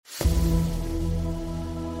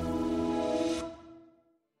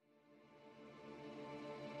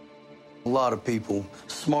lot of people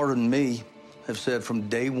smarter than me have said from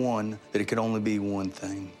day one that it could only be one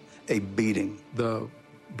thing, a beating. The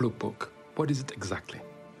Blue Book, what is it exactly?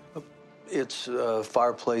 It's a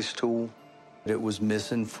fireplace tool. It was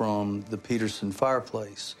missing from the Peterson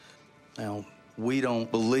fireplace. Now, we don't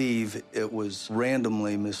believe it was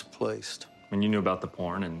randomly misplaced. When you knew about the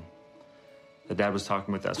porn and that Dad was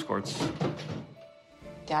talking with escorts.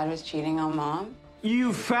 Dad was cheating on Mom?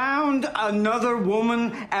 You found another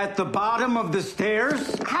woman at the bottom of the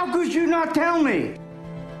stairs? How could you not tell me?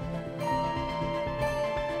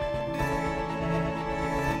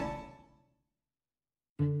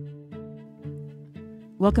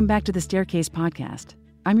 Welcome back to the Staircase Podcast.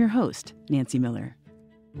 I'm your host, Nancy Miller.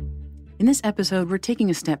 In this episode, we're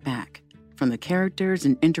taking a step back from the characters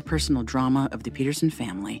and interpersonal drama of the Peterson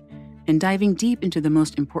family and diving deep into the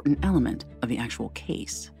most important element of the actual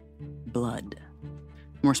case, blood.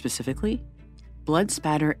 More specifically, blood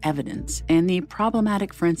spatter evidence and the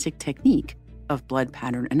problematic forensic technique of blood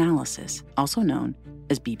pattern analysis, also known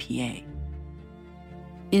as BPA.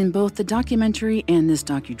 In both the documentary and this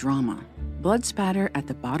docudrama, blood spatter at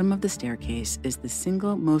the bottom of the staircase is the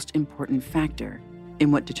single most important factor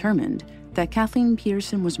in what determined that Kathleen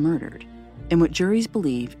Peterson was murdered and what juries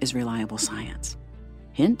believe is reliable science.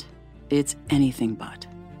 Hint, it's anything but.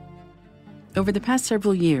 Over the past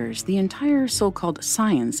several years, the entire so-called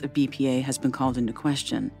science of BPA has been called into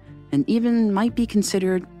question and even might be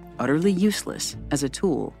considered utterly useless as a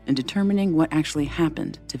tool in determining what actually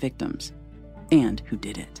happened to victims and who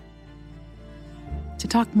did it. To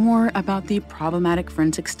talk more about the problematic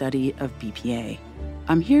forensic study of BPA,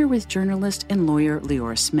 I'm here with journalist and lawyer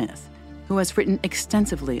Leora Smith, who has written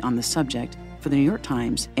extensively on the subject for the New York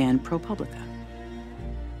Times and ProPublica.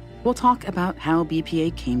 We'll talk about how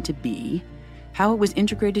BPA came to be, how it was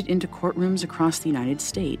integrated into courtrooms across the United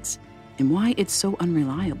States, and why it's so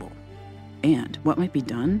unreliable, and what might be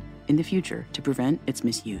done in the future to prevent its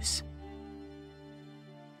misuse.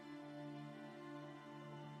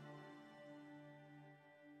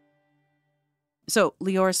 So,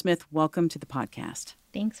 Leora Smith, welcome to the podcast.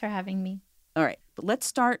 Thanks for having me. All right, but let's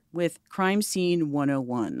start with Crime Scene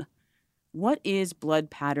 101. What is blood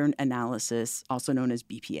pattern analysis, also known as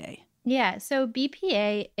BPA? Yeah, so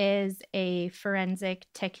BPA is a forensic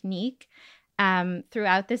technique.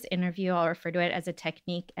 Throughout this interview, I'll refer to it as a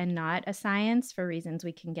technique and not a science for reasons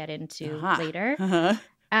we can get into later.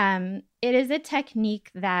 It is a technique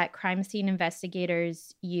that crime scene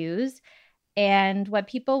investigators use. And what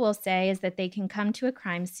people will say is that they can come to a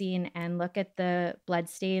crime scene and look at the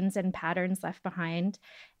bloodstains and patterns left behind.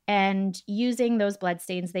 And using those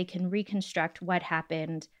bloodstains, they can reconstruct what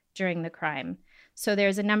happened during the crime. So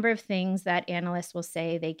there's a number of things that analysts will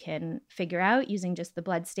say they can figure out using just the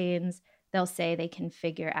bloodstains. They'll say they can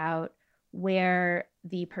figure out where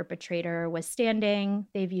the perpetrator was standing.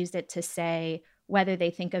 They've used it to say whether they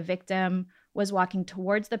think a victim was walking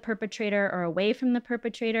towards the perpetrator or away from the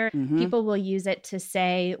perpetrator. Mm-hmm. People will use it to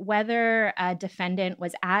say whether a defendant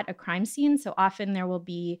was at a crime scene. So often there will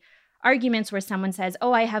be arguments where someone says,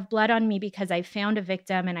 oh, I have blood on me because I found a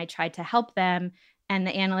victim and I tried to help them. And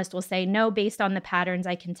the analyst will say, no, based on the patterns,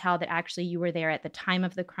 I can tell that actually you were there at the time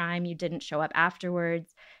of the crime. You didn't show up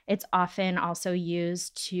afterwards. It's often also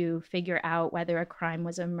used to figure out whether a crime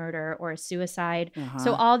was a murder or a suicide.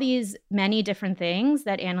 So all these many different things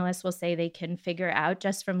that analysts will say they can figure out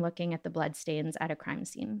just from looking at the bloodstains at a crime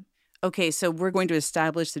scene. Okay, so we're going to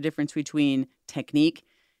establish the difference between technique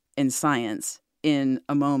and science in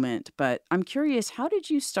a moment. But I'm curious, how did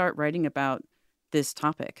you start writing about this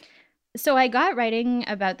topic? So I got writing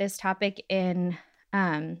about this topic in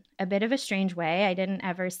a bit of a strange way. I didn't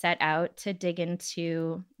ever set out to dig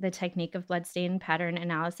into the technique of bloodstain pattern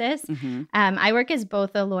analysis. Mm-hmm. I work as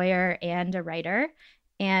both a lawyer and a writer.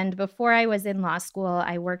 And before I was in law school,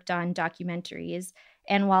 I worked on documentaries.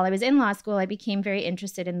 And while I was in law school, I became very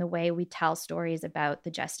interested in the way we tell stories about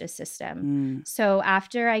the justice system. So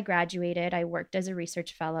after I graduated, I worked as a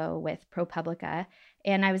research fellow with ProPublica.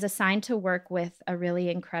 And I was assigned to work with a really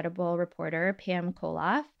incredible reporter, Pam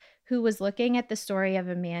Koloff, who was looking at the story of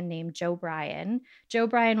a man named Joe Bryan. Joe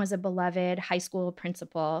Bryan was a beloved high school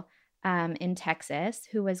principal in Texas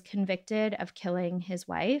who was convicted of killing his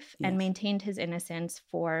wife and maintained his innocence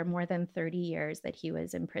for more than 30 years that he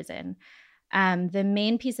was in prison. The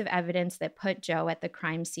main piece of evidence that put Joe at the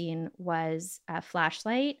crime scene was a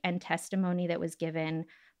flashlight and testimony that was given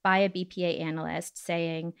by a BPA analyst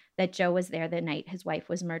saying that Joe was there the night his wife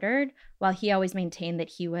was murdered, while he always maintained that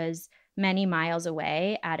he was many miles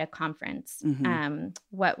away at a conference.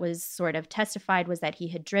 What was sort of testified was that he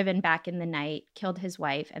had driven back in the night, killed his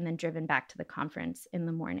wife, and then driven back to the conference in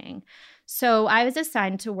the morning. So I was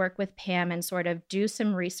assigned to work with Pam and sort of do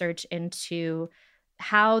some research into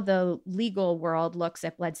how the legal world looks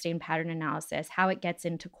at bloodstain pattern analysis, how it gets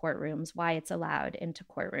into courtrooms, why it's allowed into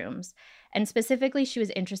courtrooms. And specifically, she was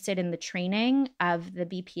interested in the training of the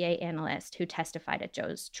BPA analyst who testified at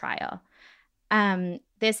Joe's trial.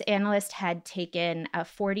 This analyst had taken a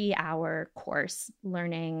 40-hour course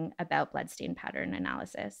learning about bloodstain pattern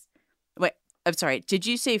analysis. Wait, I'm sorry. Did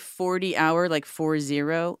you say 40-hour, like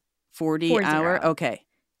 40? 40 hour? Okay.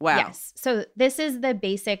 Wow. Yes. So this is the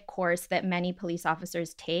basic course that many police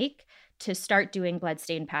officers take to start doing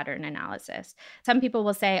bloodstain pattern analysis. Some people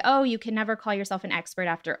will say, oh, you can never call yourself an expert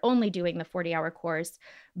after only doing the 40-hour course,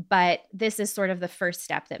 but this is sort of the first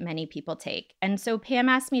step that many people take. And so Pam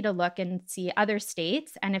asked me to look and see other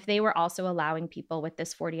states and if they were also allowing people with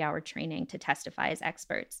this 40-hour training to testify as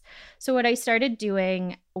experts. So what I started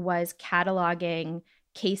doing was cataloging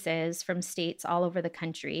cases from states all over the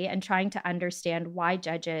country and trying to understand why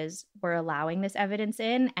judges were allowing this evidence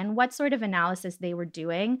in and what sort of analysis they were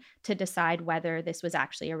doing to decide whether this was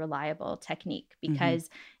actually a reliable technique. Because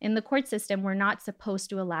in the court system, we're not supposed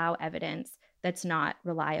to allow evidence that's not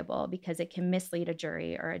reliable because it can mislead a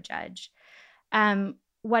jury or a judge.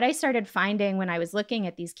 What I started finding when I was looking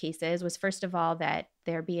at these cases was, first of all, that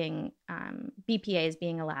they're being BPA is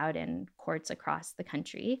being allowed in courts across the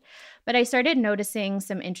country. But I started noticing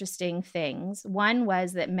some interesting things. One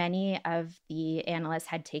was that many of the analysts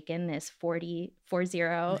had taken this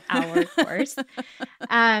 40-hour course.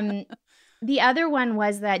 The other one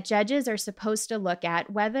was that judges are supposed to look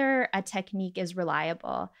at whether a technique is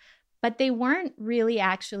reliable, but they weren't really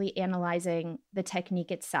actually analyzing the technique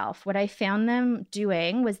itself. What I found them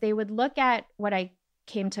doing was they would look at what I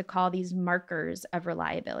came to call these markers of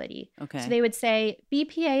reliability. Okay. So they would say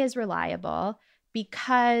BPA is reliable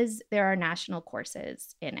because there are national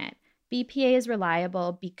courses in it. BPA is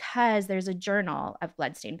reliable because there's a journal of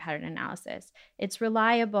bloodstain pattern analysis. It's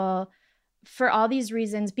reliable for all these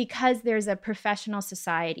reasons because there's a professional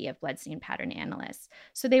society of bloodstain pattern analysts.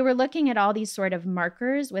 So they were looking at all these sort of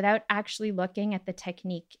markers without actually looking at the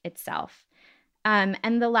technique itself.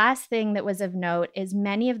 And the last thing that was of note is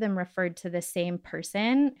many of them referred to the same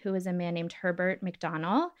person, who was a man named Herbert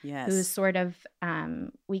McDonald, who's sort of,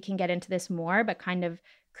 we can get into this more, but kind of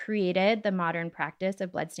created the modern practice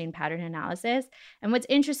of bloodstain pattern analysis. And what's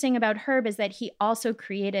interesting about Herb is that he also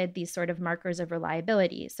created these sort of markers of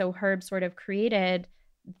reliability. So Herb sort of created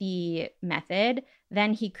the method,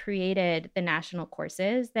 then he created the national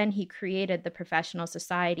courses, then he created the professional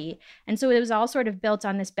society. And so it was all sort of built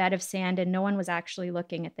on this bed of sand and no one was actually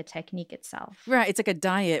looking at the technique itself. Right. It's like a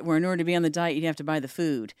diet where in order to be on the diet, you have to buy the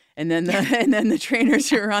food. And then the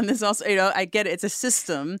trainers who are on this also, I get it. It's a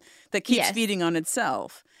system that keeps feeding on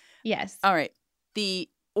itself. Yes. All right. The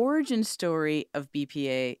origin story of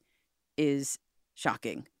BPA is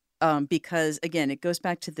shocking. Because, again, it goes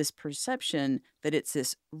back to this perception that it's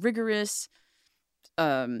this rigorous,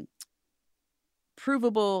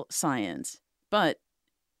 provable science. But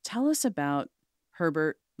tell us about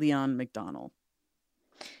Herbert Leon McDonald.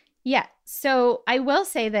 Yeah. So I will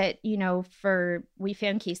say that, we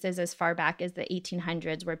found cases as far back as the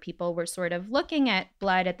 1800s where people were sort of looking at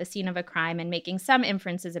blood at the scene of a crime and making some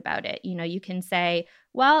inferences about it. You can say,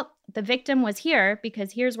 well, the victim was here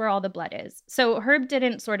because here's where all the blood is. So Herb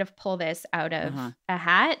didn't sort of pull this out of a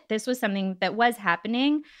hat. This was something that was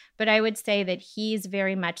happening, but I would say that he's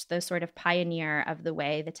very much the sort of pioneer of the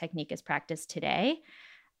way the technique is practiced today.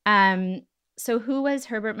 So who was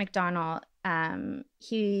Herbert McDonald?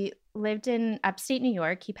 He lived in upstate New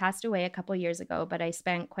York. He passed away a couple years ago, but I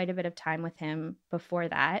spent quite a bit of time with him before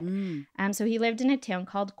that. So he lived in a town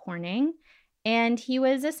called Corning, and he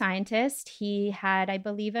was a scientist. He had, I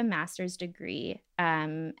believe, a master's degree,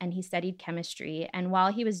 and he studied chemistry. And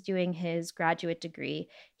while he was doing his graduate degree,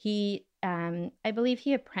 he, I believe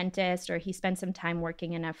he apprenticed or he spent some time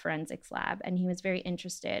working in a forensics lab, and he was very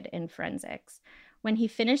interested in forensics. When he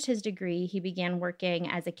finished his degree, he began working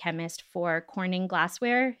as a chemist for Corning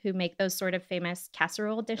Glassware, who make those sort of famous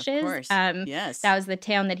casserole dishes. Of course, yes. That was the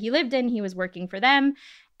town that he lived in. He was working for them,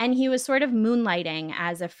 and he was sort of moonlighting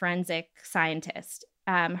as a forensic scientist.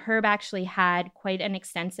 Herb actually had quite an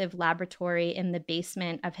extensive laboratory in the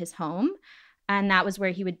basement of his home, and that was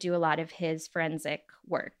where he would do a lot of his forensic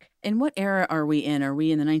work. And what era are we in? Are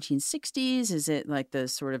we in the 1960s? Is it like the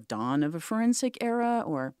sort of dawn of a forensic era,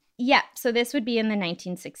 or...? Yeah, so this would be in the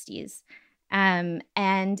 1960s. And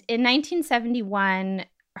in 1971,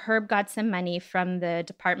 Herb got some money from the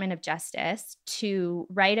Department of Justice to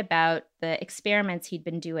write about the experiments he'd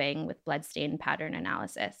been doing with bloodstain pattern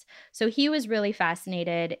analysis. So he was really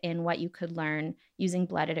fascinated in what you could learn using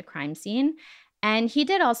blood at a crime scene. And he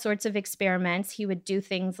did all sorts of experiments. He would do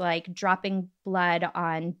things like dropping blood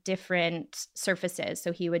on different surfaces.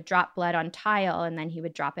 So he would drop blood on tile, and then he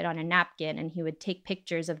would drop it on a napkin, and he would take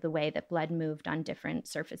pictures of the way that blood moved on different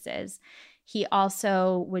surfaces. He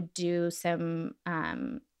also would do some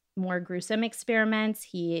more gruesome experiments.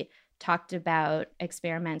 He talked about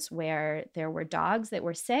experiments where there were dogs that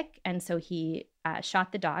were sick, and so he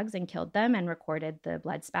shot the dogs and killed them and recorded the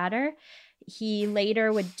blood spatter. He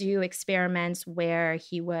later would do experiments where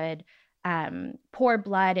he would pour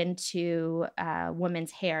blood into a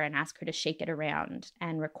woman's hair and ask her to shake it around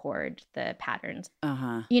and record the patterns.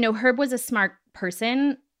 You know, Herb was a smart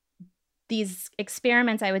person. These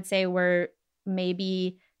experiments, I would say, were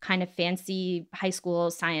maybe kind of fancy high school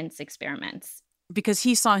science experiments. Because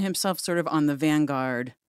he saw himself sort of on the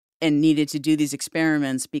vanguard and needed to do these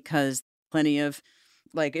experiments because plenty of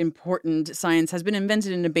important science has been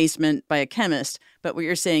invented in a basement by a chemist. But what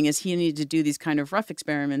you're saying is he needed to do these kind of rough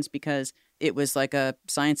experiments because it was like a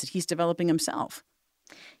science that he's developing himself.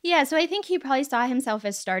 Yeah, so I think he probably saw himself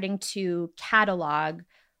as starting to catalog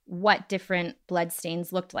what different blood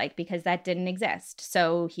stains looked like because that didn't exist.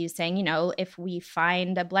 So he's saying, you know, if we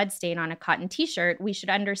find a blood stain on a cotton t-shirt, we should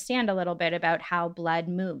understand a little bit about how blood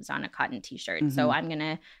moves on a cotton t-shirt. So I'm going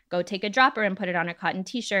to go take a dropper and put it on a cotton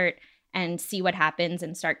t-shirt and see what happens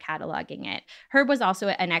and start cataloging it. Herb was also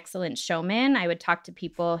an excellent showman. I would talk to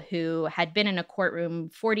people who had been in a courtroom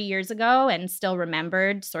 40 years ago and still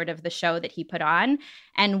remembered sort of the show that he put on.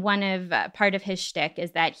 And part of his shtick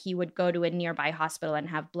is that he would go to a nearby hospital and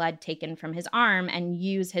have blood taken from his arm and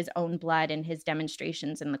use his own blood in his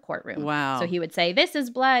demonstrations in the courtroom. Wow. So he would say, this is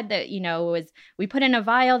blood that, you know, we put in a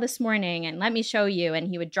vial this morning and let me show you. And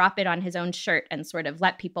he would drop it on his own shirt and sort of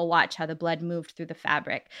let people watch how the blood moved through the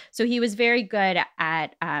fabric. So he was very good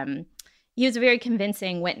at, he was a very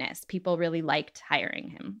convincing witness. People really liked hiring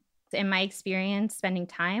him. In my experience, spending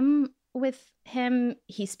time with him,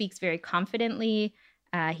 he speaks very confidently.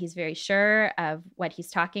 He's very sure of what he's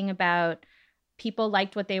talking about. People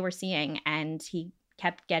liked what they were seeing, and he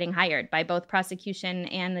kept getting hired by both prosecution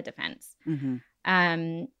and the defense.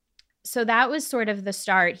 So that was sort of the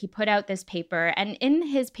start. He put out this paper, and in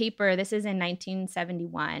his paper, this is in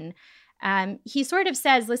 1971, he sort of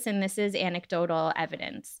says, listen, this is anecdotal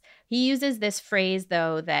evidence. He uses this phrase,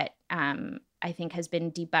 though, that I think has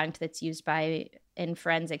been debunked, that's used in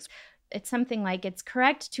forensics. It's something like, it's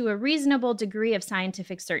correct to a reasonable degree of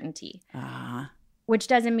scientific certainty, which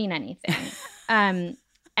doesn't mean anything.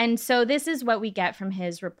 And so this is what we get from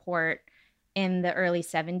his report in the early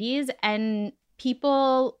 70s. And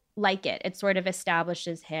people like it. It sort of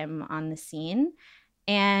establishes him on the scene.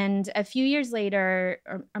 And a few years later,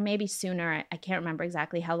 or maybe sooner, I can't remember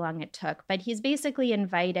exactly how long it took, but he's basically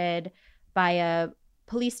invited by a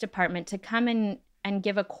police department to come in and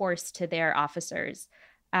give a course to their officers,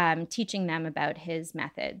 teaching them about his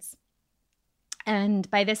methods. And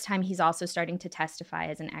by this time, he's also starting to testify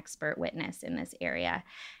as an expert witness in this area.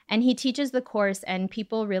 And he teaches the course, and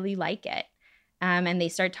people really like it. And they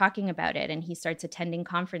start talking about it, and he starts attending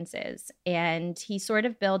conferences. And he sort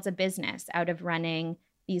of builds a business out of running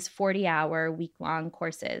these 40-hour, week-long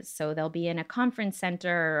courses. So they'll be in a conference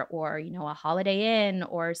center or, you know, a Holiday Inn,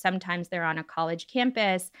 or sometimes they're on a college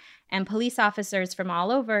campus. And police officers from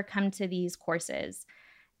all over come to these courses.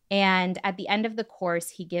 And at the end of the course,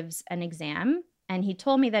 he gives an exam. And he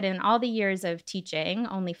told me that in all the years of teaching,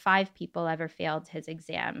 only 5 people ever failed his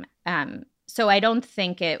exam. So I don't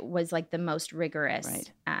think it was like the most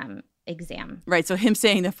rigorous exam. Right. So him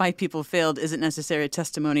saying that 5 people failed isn't necessarily a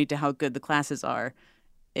testimony to how good the classes are.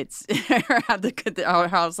 It's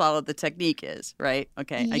how solid the technique is, right?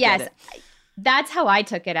 Okay, I get it. That's how I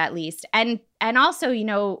took it, at least. And also, you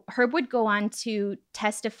know, Herb would go on to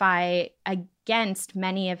testify against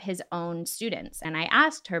many of his own students. And I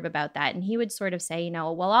asked Herb about that, and he would sort of say, you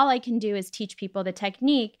know, well, all I can do is teach people the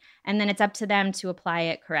technique, and then it's up to them to apply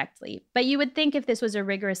it correctly. But you would think if this was a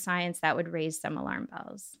rigorous science, that would raise some alarm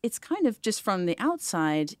bells. It's kind of just from the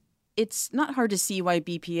outside, it's not hard to see why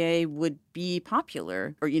BPA would be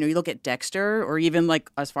popular. Or, you know, you look at Dexter, or even like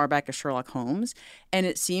as far back as Sherlock Holmes, and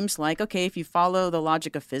it seems like, okay, if you follow the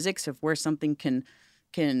logic of physics of where something can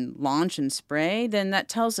launch and spray, then that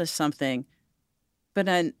tells us something. But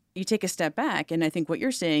then you take a step back, and I think what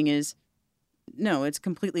you're saying is, no, it's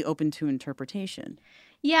completely open to interpretation.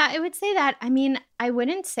 Yeah, I would say that. I mean, I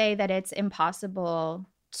wouldn't say that it's impossible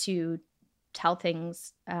to tell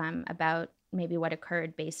things about maybe what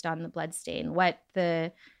occurred based on the bloodstain. What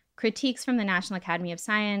the critiques from the National Academy of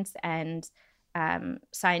Science and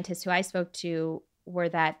scientists who I spoke to were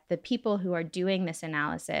that the people who are doing this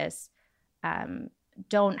analysis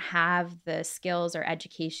don't have the skills or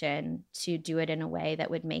education to do it in a way that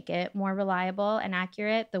would make it more reliable and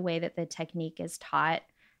accurate. The way that the technique is taught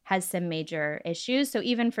has some major issues. So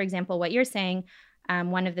even, for example, what you're saying,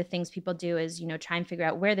 one of the things people do is, try and figure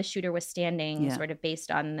out where the shooter was standing sort of based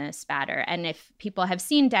on the spatter. And if people have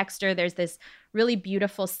seen Dexter, there's this really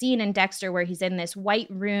beautiful scene in Dexter where he's in this white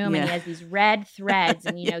room and he has these red threads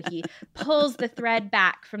and, he pulls the thread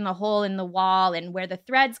back from the hole in the wall, and where the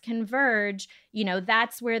threads converge,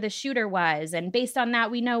 that's where the shooter was. And based on that,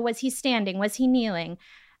 we know, was he standing? Was he kneeling?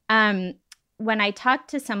 When I talked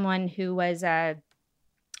to someone who was a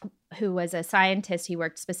scientist, he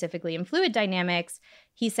worked specifically in fluid dynamics,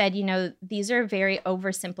 he said, these are very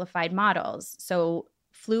oversimplified models. So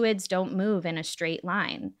fluids don't move in a straight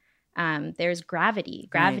line. There's gravity.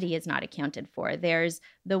 Gravity is not accounted for. There's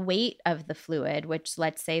the weight of the fluid, which,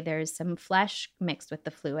 let's say there's some flesh mixed with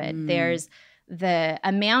the fluid. There's the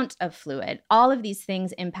amount of fluid. All of these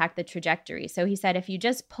things impact the trajectory. So he said, if you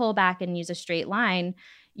just pull back and use a straight line,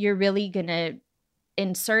 you're really going to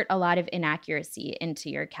insert a lot of inaccuracy into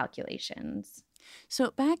your calculations.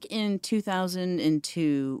 So back in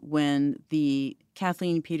 2002, when the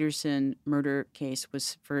Kathleen Peterson murder case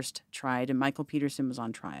was first tried and Michael Peterson was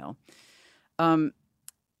on trial,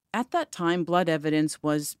 at that time, blood evidence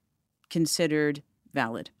was considered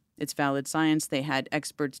valid. It's valid science. They had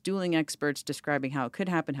experts, dueling experts, describing how it could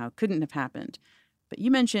happen, how it couldn't have happened. But you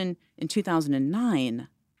mentioned in 2009,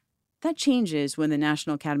 that changes when the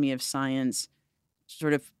National Academy of Science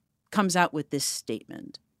sort of comes out with this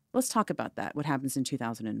statement. Let's talk about that, what happens in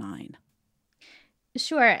 2009.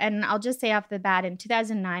 Sure. And I'll just say off the bat, in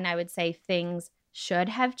 2009, I would say things should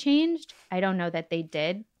have changed. I don't know that they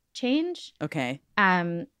did change. Okay.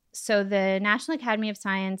 So the National Academy of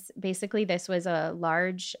Science, basically this was a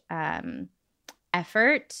large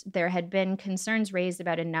effort. There had been concerns raised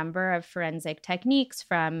about a number of forensic techniques,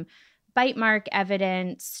 from bite mark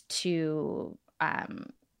evidence to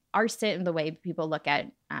arson, the way people look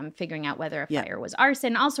at figuring out whether a fire was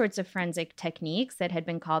arson, all sorts of forensic techniques that had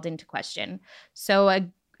been called into question. So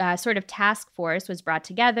a sort of task force was brought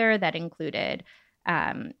together that included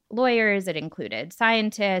lawyers, it included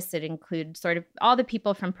scientists, it included sort of all the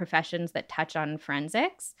people from professions that touch on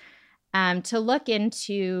forensics, to look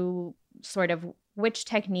into sort of which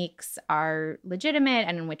techniques are legitimate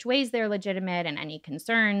and in which ways they're legitimate, and any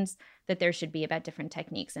concerns that there should be about different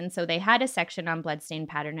techniques. And so they had a section on bloodstain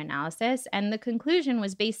pattern analysis, and the conclusion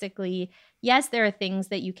was basically, yes, there are things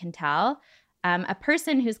that you can tell. A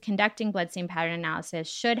person who's conducting bloodstain pattern analysis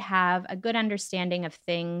should have a good understanding of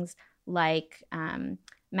things like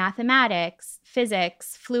mathematics,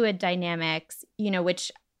 physics, fluid dynamics,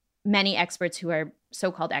 which many experts who are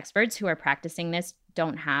so-called experts who are practicing this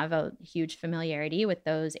don't have a huge familiarity with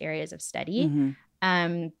those areas of study.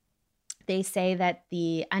 Mm-hmm. They say that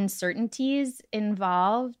the uncertainties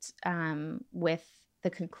involved with the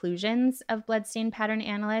conclusions of bloodstain pattern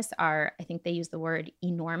analysts are, I think they use the word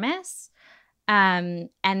enormous. And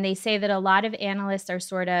they say that a lot of analysts are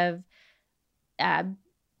sort of,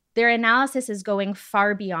 their analysis is going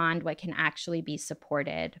far beyond what can actually be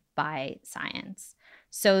supported by science.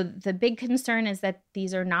 So the big concern is that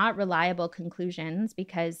these are not reliable conclusions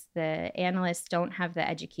because the analysts don't have the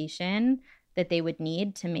education that they would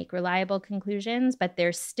need to make reliable conclusions, but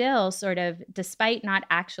they're still sort of, despite not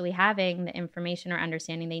actually having the information or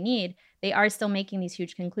understanding they need, they are still making these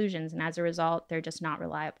huge conclusions. And as a result, they're just not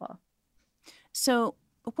reliable. So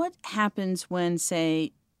what happens when,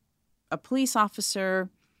 say, a police officer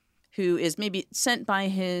who is maybe sent by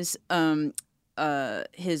his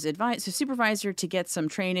supervisor to get some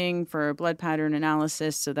training for blood pattern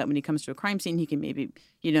analysis so that when he comes to a crime scene, he can maybe,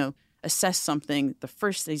 assess something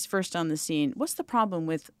he's first on the scene. What's the problem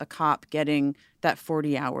with a cop getting that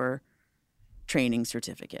 40-hour training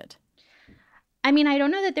certificate? I mean, I don't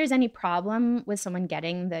know that there's any problem with someone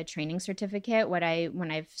getting the training certificate. When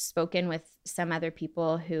I've spoken with some other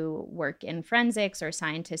people who work in forensics or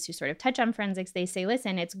scientists who sort of touch on forensics, they say,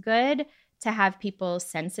 listen, it's good to have people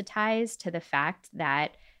sensitized to the fact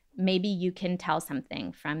that maybe you can tell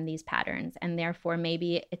something from these patterns, and therefore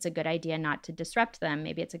maybe it's a good idea not to disrupt them.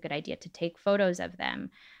 Maybe it's a good idea to take photos of them.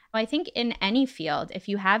 I think in any field, if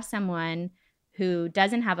you have someone who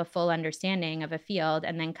doesn't have a full understanding of a field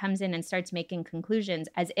and then comes in and starts making conclusions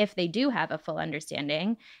as if they do have a full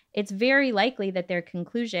understanding, it's very likely that their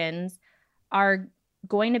conclusions are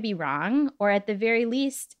going to be wrong, or at the very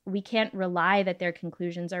least, we can't rely that their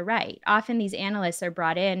conclusions are right. Often these analysts are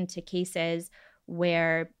brought in to cases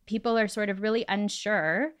where people are sort of really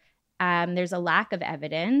unsure. There's a lack of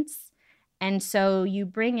evidence. And so you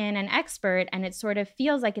bring in an expert and it sort of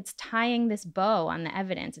feels like it's tying this bow on the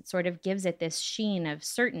evidence. It sort of gives it this sheen of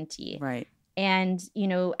certainty. Right. And,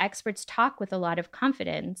 experts talk with a lot of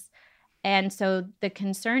confidence. And so the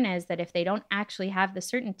concern is that if they don't actually have the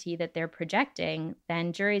certainty that they're projecting,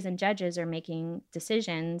 then juries and judges are making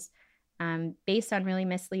decisions based on really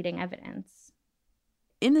misleading evidence.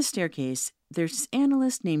 In the staircase, there's this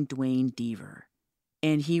analyst named Dwayne Deaver,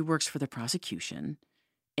 and he works for the prosecution,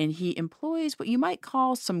 and he employs what you might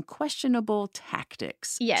call some questionable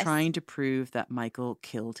tactics, yes, trying to prove that Michael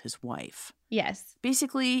killed his wife. Yes.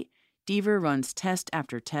 Basically, Deaver runs test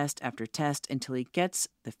after test after test until he gets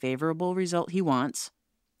the favorable result he wants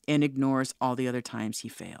and ignores all the other times he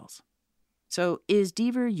fails. So is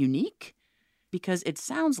Deaver unique? Because it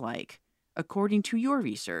sounds like, according to your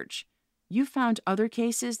research, you found other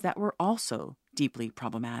cases that were also deeply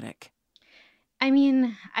problematic. I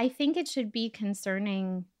mean, I think it should be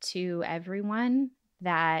concerning to everyone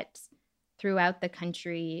that throughout the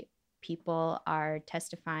country, people are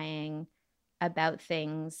testifying about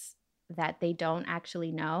things that they don't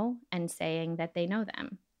actually know and saying that they know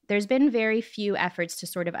them. There's been very few efforts to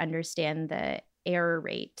sort of understand the error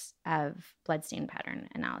rate of bloodstain pattern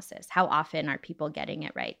analysis. How often are people getting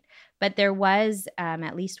it right? But there was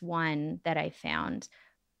at least one that I found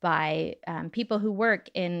by people who work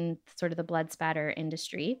in sort of the blood spatter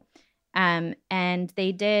industry. And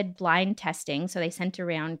they did blind testing. So they sent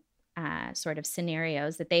around sort of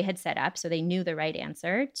scenarios that they had set up so they knew the right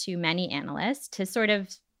answer to many analysts to sort of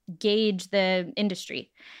gauge the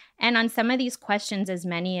industry. And on some of these questions, as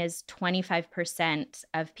many as 25%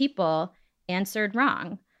 of people answered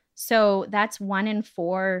wrong. So that's 1 in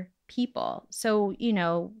 4 people. So,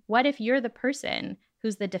 what if you're the person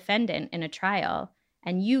who's the defendant in a trial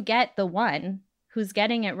and you get the one who's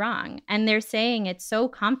getting it wrong? And they're saying it so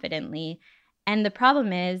confidently. And the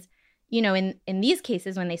problem is, in these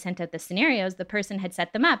cases, when they sent out the scenarios, the person had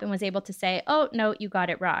set them up and was able to say, oh, no, you got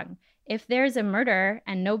it wrong. If there's a murder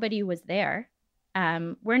and nobody was there,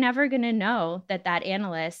 we're never going to know that that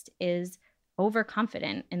analyst is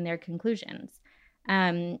overconfident in their conclusions.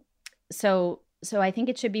 So I think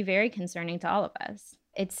it should be very concerning to all of us.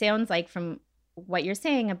 It sounds like from what you're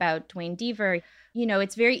saying about Dwayne Deaver,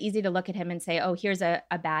 it's very easy to look at him and say, oh, here's a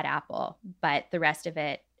bad apple, but the rest of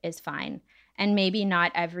it is fine. And maybe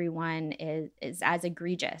not everyone is as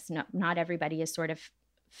egregious. No, not everybody is sort of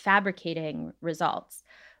fabricating results.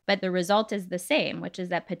 But the result is the same, which is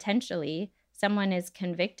that potentially someone is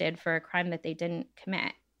convicted for a crime that they didn't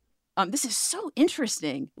commit. This is so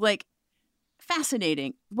interesting,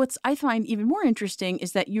 fascinating. What I find even more interesting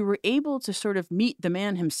is that you were able to sort of meet the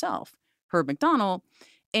man himself, Herb McDonald,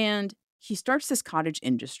 and he starts this cottage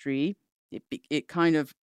industry. It kind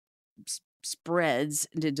of spreads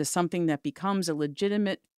into something that becomes a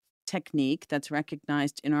legitimate technique that's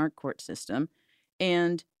recognized in our court system.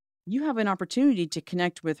 And you have an opportunity to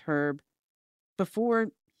connect with Herb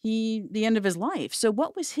before the end of his life. So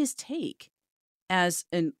what was his take as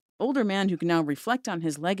an older man who can now reflect on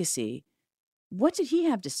his legacy? What did he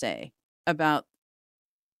have to say about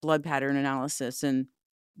blood pattern analysis and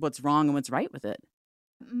what's wrong and what's right with it?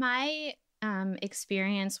 My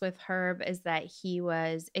experience with Herb is that he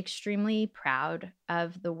was extremely proud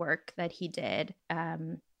of the work that he did.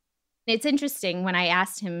 It's interesting, when I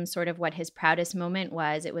asked him sort of what his proudest moment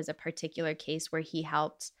was, it was a particular case where he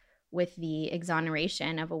helped with the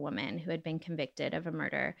exoneration of a woman who had been convicted of a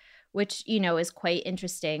murder, which, is quite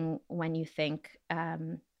interesting when you think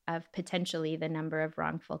of potentially the number of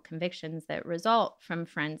wrongful convictions that result from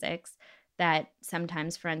forensics, that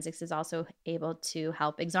sometimes forensics is also able to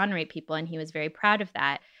help exonerate people. And he was very proud of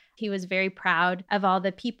that. He was very proud of all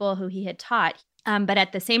the people who he had taught. But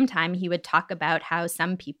at the same time, he would talk about how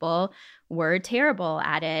some people were terrible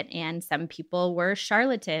at it and some people were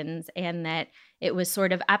charlatans, and that it was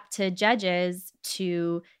sort of up to judges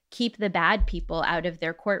to keep the bad people out of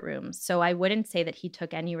their courtrooms. So I wouldn't say that he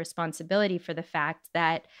took any responsibility for the fact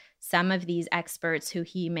that some of these experts who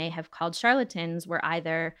he may have called charlatans were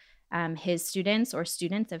either his students or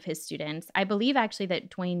students of his students. I believe actually that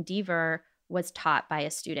Dwayne Deaver was taught by a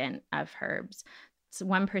student of Herb's. So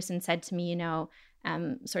one person said to me,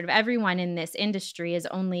 sort of everyone in this industry is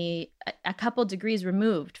only a couple degrees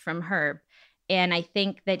removed from Herb. And I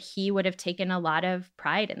think that he would have taken a lot of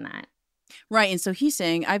pride in that. Right. And so he's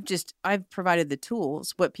saying, I've provided the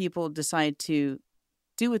tools. What people decide to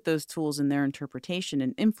do with those tools and their interpretation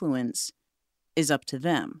and influence is up to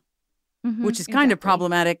them. which is kind of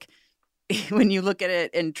problematic when you look at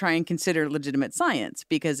it and try and consider legitimate science,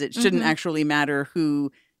 because it shouldn't actually matter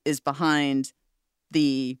who is behind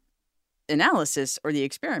the analysis or the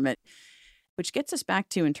experiment, which gets us back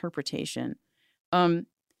to interpretation.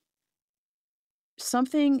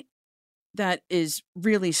 Something that is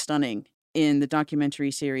really stunning in the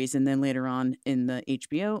documentary series and then later on in the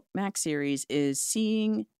HBO Max series is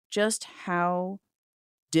seeing just how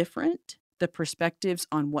different the perspectives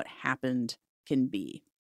on what happened can be.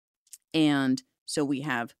 And so we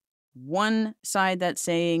have one side that's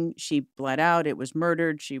saying she bled out, it was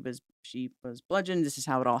murdered, she was bludgeoned, this is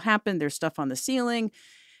how it all happened, there's stuff on the ceiling.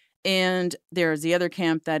 And there's the other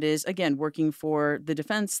camp that is, again, working for the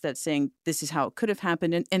defense that's saying this is how it could have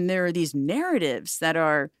happened. And there are these narratives that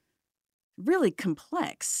are really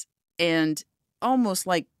complex and almost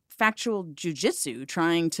like factual jujitsu,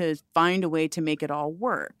 trying to find a way to make it all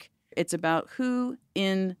work. It's about who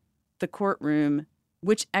in the courtroom,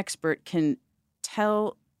 which expert can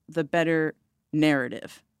tell the better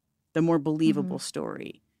narrative, the more believable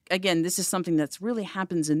story. Again, this is something that's really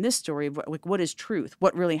happens in this story. Like, what is truth?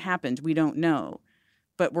 What really happened? We don't know.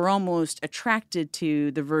 But we're almost attracted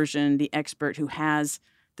to the version, the expert who has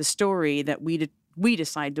the story that we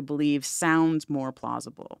decide to believe sounds more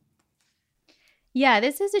plausible. Yeah,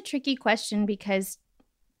 this is a tricky question because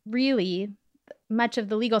really much of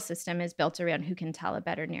the legal system is built around who can tell a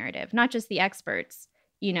better narrative, not just the experts.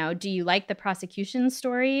 You know, do you like the prosecution's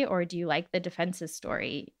story or do you like the defense's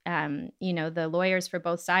story? The lawyers for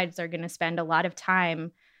both sides are going to spend a lot of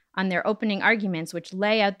time on their opening arguments, which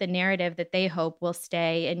lay out the narrative that they hope will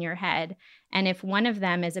stay in your head. And if one of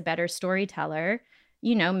them is a better storyteller,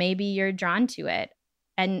 maybe you're drawn to it.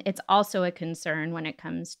 And it's also a concern when it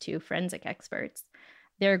comes to forensic experts.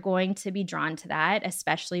 They're going to be drawn to that,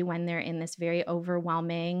 especially when they're in this very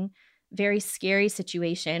overwhelming, very scary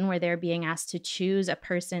situation where they're being asked to choose a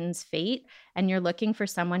person's fate, and you're looking for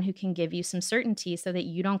someone who can give you some certainty so that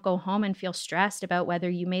you don't go home and feel stressed about whether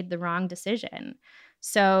you made the wrong decision.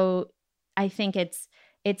 So I think it's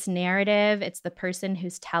narrative, it's the person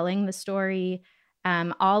who's telling the story.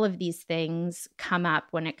 All of these things come up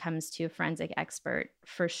when it comes to a forensic expert,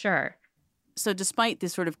 for sure. So despite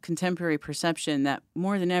this sort of contemporary perception that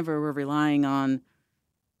more than ever we're relying on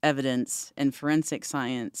evidence and forensic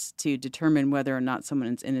science to determine whether or not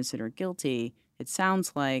someone is innocent or guilty, it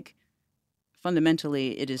sounds like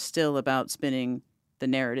fundamentally it is still about spinning the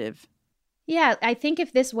narrative. Yeah, I think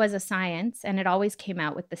if this was a science and it always came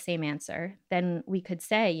out with the same answer, then we could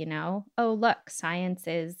say, oh, look, science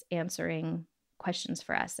is answering questions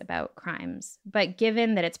for us about crimes. But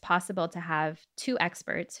given that it's possible to have two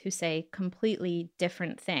experts who say completely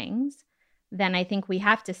different things, then I think we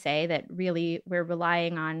have to say that really we're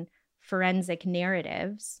relying on forensic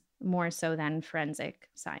narratives more so than forensic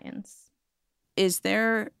science. Is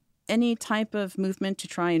there any type of movement to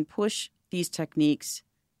try and push these techniques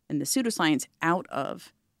and the pseudoscience out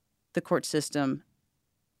of the court system?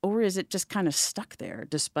 Or is it just kind of stuck there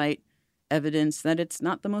despite evidence that it's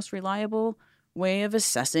not the most reliable way of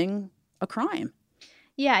assessing a crime?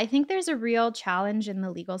 Yeah, I think there's a real challenge in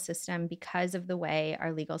the legal system because of the way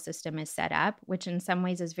our legal system is set up, which in some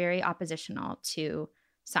ways is very oppositional to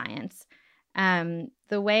science.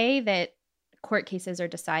 The way that court cases are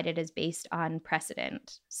decided is based on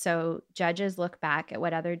precedent. So judges look back at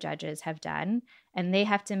what other judges have done, and they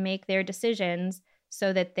have to make their decisions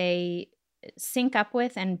so that they sync up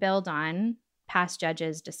with and build on past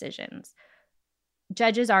judges' decisions.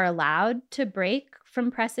 Judges are allowed to break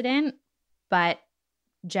from precedent, but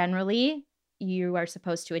generally, you are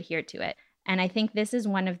supposed to adhere to it. And I think this is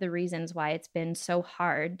one of the reasons why it's been so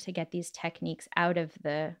hard to get these techniques out of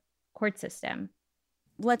the court system.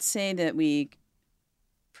 Let's say that we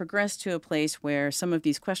progress to a place where some of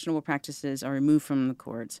these questionable practices are removed from the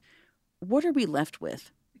courts. What are we left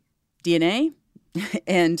with? DNA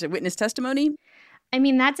and witness testimony? I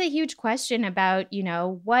mean, that's a huge question about,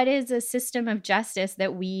 what is a system of justice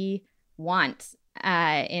that we want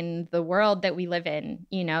in the world that we live in?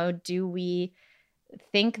 Do we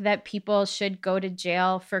think that people should go to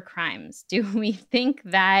jail for crimes? Do we think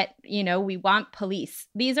that, we want police?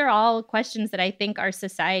 These are all questions that I think our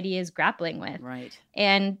society is grappling with. Right.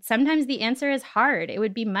 And sometimes the answer is hard. It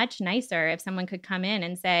would be much nicer if someone could come in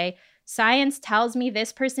and say, science tells me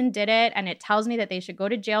this person did it, and it tells me that they should go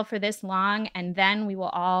to jail for this long, and then we will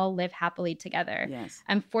all live happily together. Yes.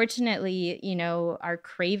 Unfortunately, our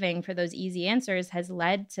craving for those easy answers has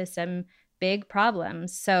led to some big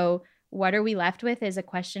problems. So what are we left with is a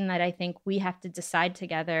question that I think we have to decide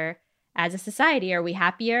together as a society. Are we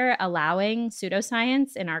happier allowing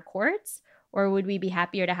pseudoscience in our courts, Or would we be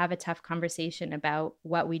happier to have a tough conversation about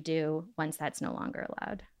what we do once that's no longer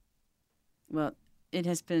allowed? Well, it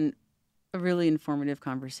has been a really informative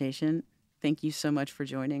conversation. Thank you so much for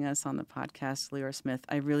joining us on the podcast, Leora Smith.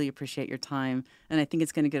 I really appreciate your time. And I think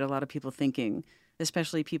it's going to get a lot of people thinking,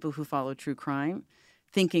 especially people who follow true crime,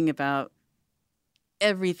 thinking about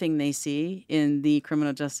everything they see in the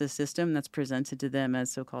criminal justice system that's presented to them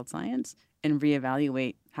as so-called science, and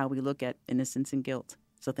reevaluate how we look at innocence and guilt.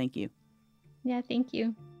 So thank you. Yeah, thank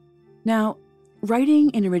you. Now,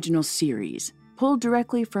 writing an original series pulled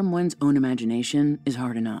directly from one's own imagination is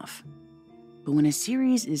hard enough. But when a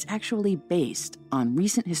series is actually based on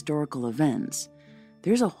recent historical events,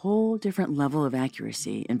 there's a whole different level of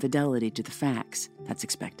accuracy and fidelity to the facts that's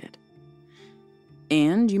expected.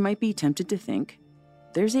 And you might be tempted to think,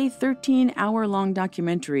 there's a 13-hour-long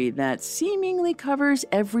documentary that seemingly covers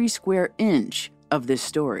every square inch of this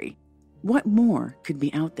story. What more could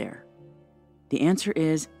be out there? The answer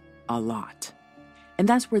is a lot. And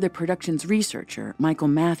that's where the production's researcher, Michael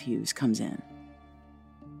Matthews, comes in.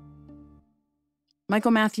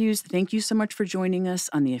 Michael Matthews, thank you so much for joining us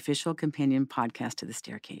on the official companion podcast to The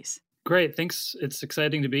Staircase. Great, thanks. It's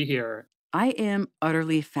exciting to be here. I am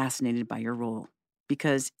utterly fascinated by your role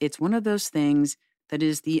because it's one of those things that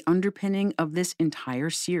is the underpinning of this entire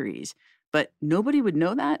series. But nobody would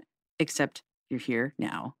know that except you're here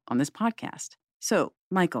now on this podcast. So,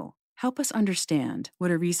 Michael, help us understand what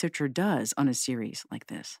a researcher does on a series like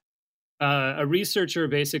this. A researcher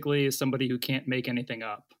basically is somebody who can't make anything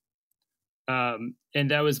up. And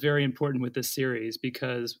that was very important with this series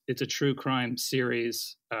because it's a true crime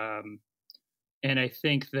series. And I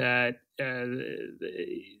think that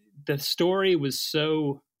the story was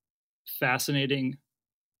so fascinating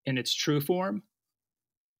in its true form.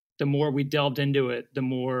 The more we delved into it, the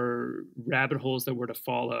more rabbit holes there were to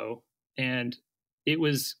follow. And it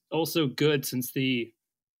was also good since the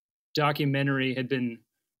documentary had been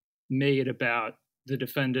made about the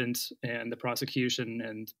defendant and the prosecution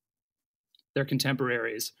and their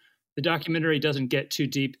contemporaries. The documentary doesn't get too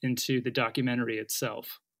deep into the documentary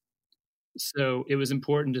itself. So it was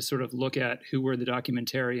important to sort of look at who were the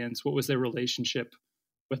documentarians, what was their relationship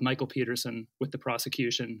with Michael Peterson, with the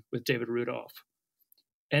prosecution, with David Rudolph.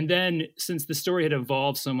 And then since the story had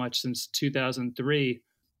evolved so much since 2003,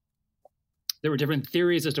 there were different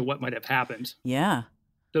theories as to what might have happened. Yeah.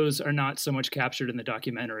 Those are not so much captured in the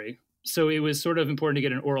documentary. So it was sort of important to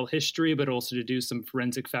get an oral history, but also to do some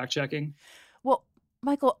forensic fact-checking. Well,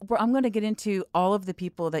 Michael, I'm going to get into all of the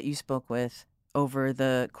people that you spoke with over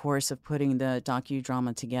the course of putting the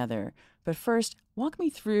docudrama together. But first, walk me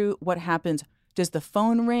through what happens. Does the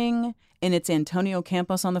phone ring and it's Antonio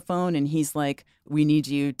Campos on the phone and he's like, we need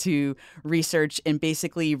you to research and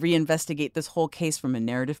basically reinvestigate this whole case from a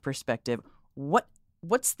narrative perspective?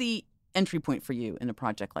 What's the entry point for you in a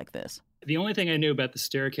project like this? The only thing I knew about The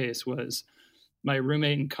Staircase was my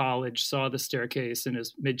roommate in college saw The Staircase in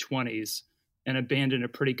his mid-20s and abandoned a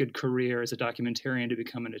pretty good career as a documentarian to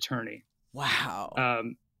become an attorney. Wow.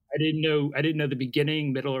 I didn't know the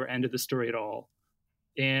beginning, middle, or end of the story at all.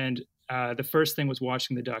 And the first thing was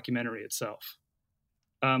watching the documentary itself.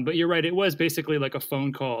 But you're right, it was basically like a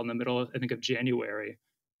phone call in the middle, I think, of January,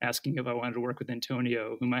 asking if I wanted to work with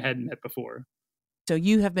Antonio, whom I hadn't met before. So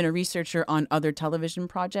you have been a researcher on other television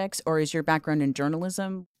projects, or is your background in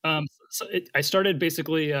journalism? I started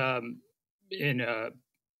basically in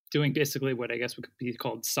doing basically what I guess would be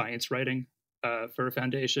called science writing for a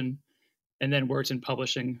foundation, and then worked in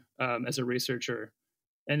publishing as a researcher.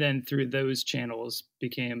 And then through those channels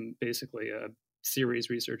became basically a series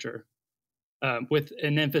researcher with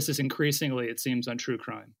an emphasis increasingly, it seems, on true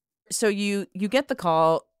crime. So you get the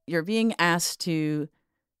call, you're being asked to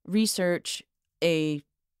research a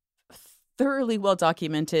thoroughly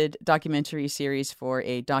well-documented documentary series for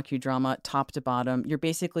a docudrama top to bottom. You're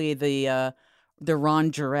basically the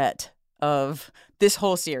Ron Jarrett of this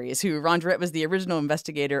whole series, who Ron Jarrett was the original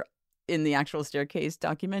investigator in the actual Staircase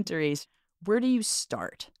documentaries. Where do you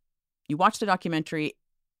start? You watch the documentary,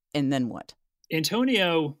 and then what?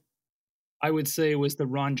 Antonio, I would say, was the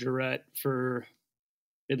Ron Jarrett for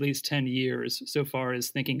at least 10 years so far as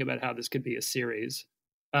thinking about how this could be a series.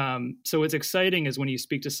 So what's exciting is when you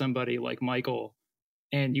speak to somebody like Michael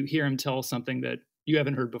and you hear him tell something that you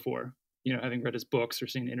haven't heard before, you know, having read his books or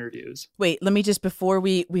seen interviews. Wait, let me just, before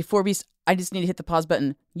we, I just need to hit the pause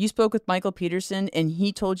button. You spoke with Michael Peterson and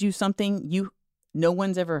he told you something no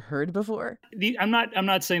one's ever heard before? I'm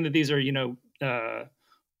not saying that these are,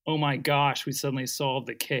 oh my gosh, we suddenly solved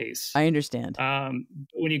the case. I understand.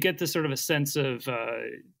 When you get this sort of a sense of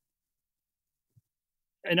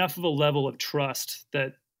enough of a level of trust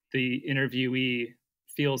that the interviewee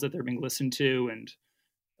feels that they're being listened to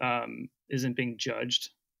and isn't being judged.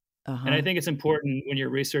 And I think it's important when you're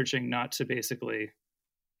researching not to basically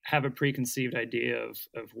have a preconceived idea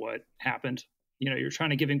of what happened. You're trying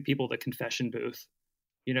to giving people the confession booth.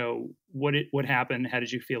 What happened? How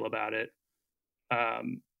did you feel about it?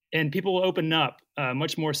 And people will open up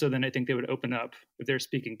much more so than I think they would open up if they're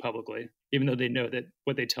speaking publicly, even though they know that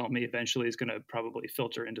what they tell me eventually is going to probably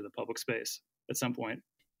filter into the public space at some point.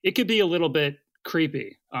 It could be a little bit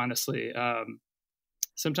creepy, honestly.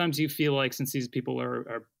 Sometimes you feel like, since these people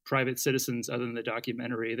are private citizens other than the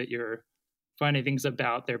documentary, that you're finding things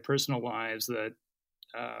about their personal lives that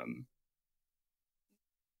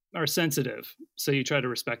are sensitive. So you try to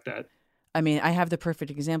respect that. I mean, I have the perfect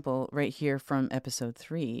example right here from episode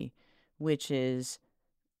 3, which is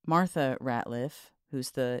Martha Ratliff,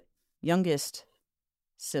 who's the youngest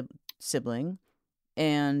sibling.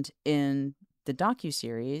 And in the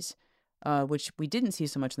docuseries, which we didn't see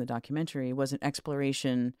so much in the documentary, was an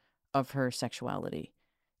exploration of her sexuality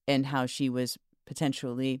and how she was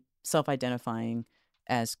potentially self-identifying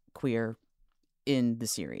as queer in the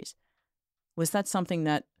series. Was that something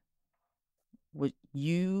that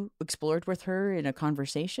you explored with her in a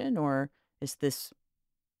conversation, or was this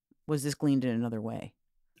gleaned in another way?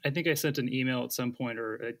 I think I sent an email at some point,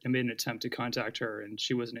 or I made an attempt to contact her, and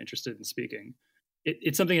she wasn't interested in speaking.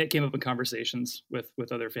 It's something that came up in conversations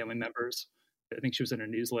with other family members. I think she was in a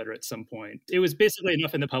newsletter at some point. It was basically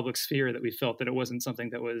enough in the public sphere that we felt that it wasn't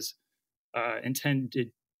something that was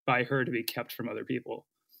intended by her to be kept from other people.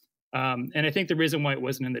 And I think the reason why it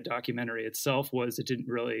wasn't in the documentary itself was it didn't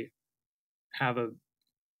really have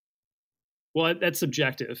that's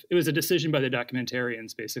subjective. It was a decision by the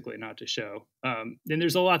documentarians, basically, not to show. And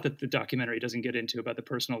there's a lot that the documentary doesn't get into about the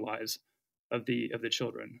personal lives of the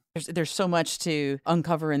children. There's so much to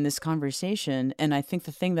uncover in this conversation, and I think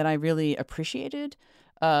the thing that I really appreciated,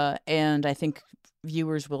 and I think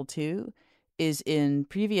viewers will too, is in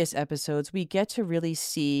previous episodes we get to really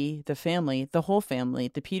see the family, the whole family,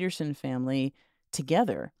 the Peterson family,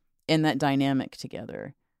 together, in that dynamic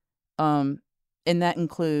together. And that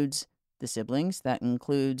includes the siblings. That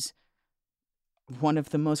includes one of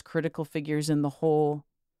the most critical figures in the whole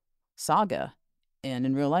saga, and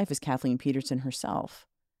in real life, is Kathleen Peterson herself.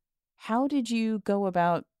 How did you go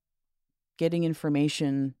about getting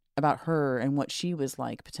information about her and what she was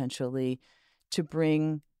like, potentially, to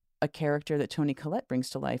bring a character that Toni Collette brings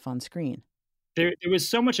to life on screen? There was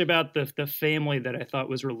so much about the family that I thought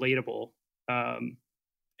was relatable. And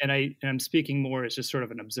I'm speaking more as just sort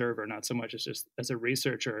of an observer, not so much as just as a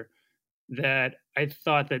researcher, that I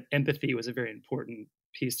thought that empathy was a very important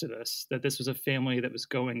piece to this, that this was a family that was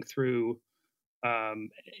going through,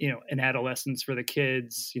 an adolescence for the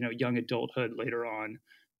kids, young adulthood later on.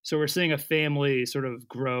 So we're seeing a family sort of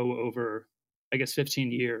grow over, I guess,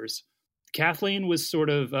 15 years. Kathleen was sort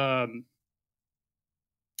of, I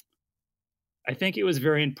think it was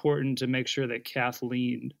very important to make sure that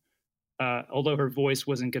Kathleen, although her voice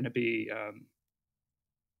wasn't going to be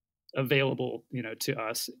available, to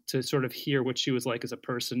us, to sort of hear what she was like as a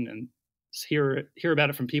person and hear about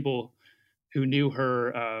it from people who knew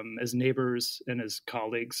her as neighbors and as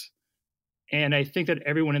colleagues. And I think that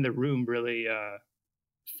everyone in the room really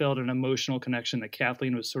felt an emotional connection, that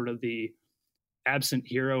Kathleen was sort of the absent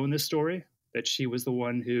hero in this story, that she was the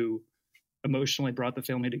one who emotionally brought the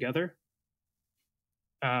family together.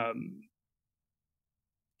 And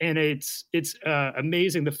it's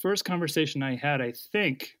amazing. The first conversation I had, I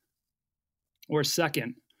think, or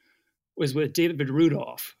second, was with David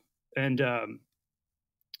Rudolph. And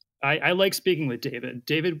I like speaking with David.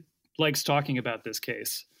 David likes talking about this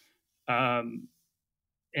case. And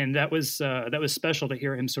that was special to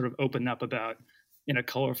hear him sort of open up about, in a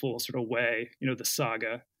colorful sort of way, the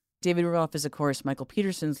saga. David Rudolph is, of course, Michael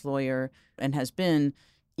Peterson's lawyer, and has been,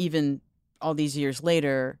 even all these years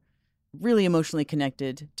later, really emotionally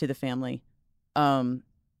connected to the family and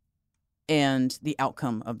the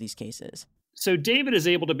outcome of these cases. So David is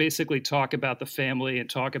able to basically talk about the family and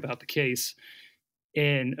talk about the case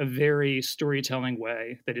in a very storytelling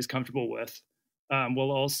way that he's comfortable with,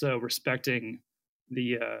 while also respecting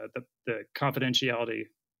the confidentiality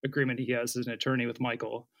agreement he has as an attorney with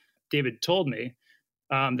Michael. David told me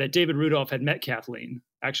that David Rudolph had met Kathleen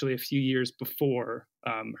actually a few years before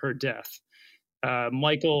her death.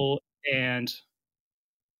 Michael and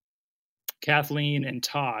Kathleen and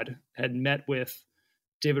Todd had met with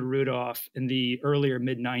David Rudolph in the earlier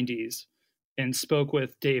mid-90s and spoke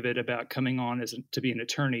with David about coming on to be an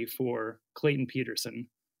attorney for Clayton Peterson,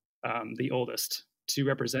 the oldest, to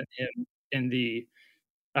represent him in the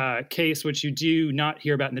case, which you do not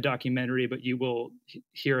hear about in the documentary, but you will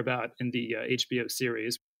hear about in the HBO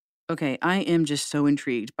series. Okay, I am just so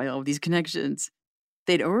intrigued by all of these connections.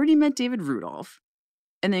 They'd already met David Rudolph,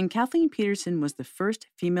 and then Kathleen Peterson was the first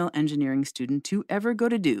female engineering student to ever go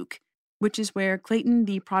to Duke, which is where Clayton,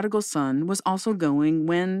 the prodigal son, was also going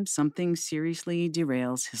when something seriously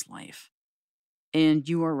derails his life. And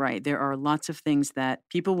you are right, there are lots of things that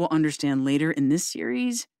people will understand later in this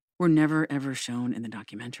series were never ever shown in the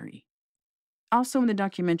documentary. Also in the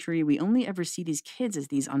documentary, we only ever see these kids as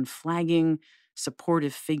these unflagging,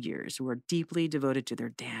 supportive figures who are deeply devoted to their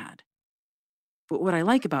dad. But what I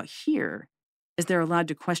like about here is they're allowed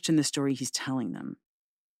to question the story he's telling them,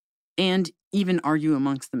 and even argue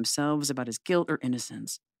amongst themselves about his guilt or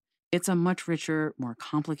innocence. It's a much richer, more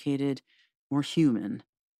complicated, more human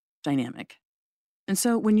dynamic. And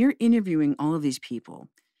so when you're interviewing all of these people,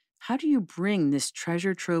 how do you bring this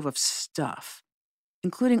treasure trove of stuff,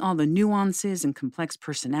 including all the nuances and complex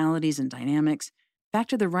personalities and dynamics, back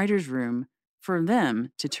to the writer's room for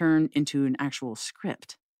them to turn into an actual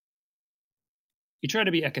script? You try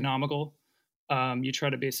to be economical. You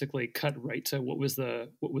try to basically cut right to what was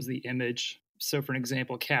the image. So, for an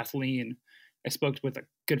example, Kathleen, I spoke with a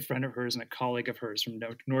good friend of hers and a colleague of hers from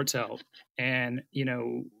Nortel, and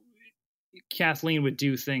Kathleen would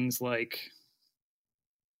do things like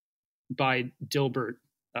buy Dilbert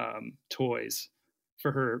toys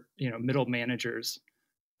for her, middle managers.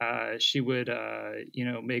 She would,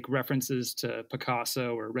 make references to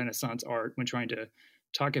Picasso or Renaissance art when trying to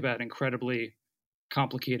talk about incredibly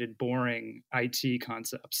complicated, boring IT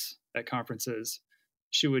concepts at conferences.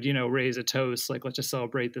 She would, raise a toast like, let's just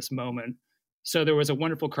celebrate this moment. So there was a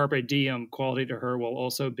wonderful carpe diem quality to her while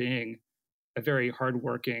also being a very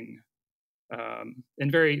hardworking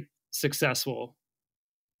and very successful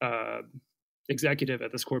executive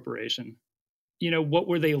at this corporation. What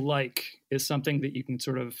were they like is something that you can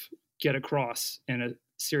sort of get across in a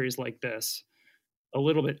series like this. A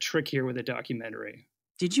little bit trickier with a documentary.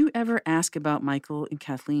 Did you ever ask about Michael and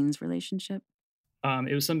Kathleen's relationship?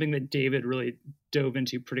 It was something that David really dove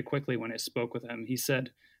into pretty quickly when I spoke with him. He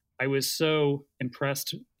said, I was so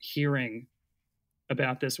impressed hearing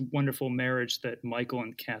about this wonderful marriage that Michael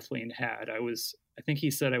and Kathleen had. I think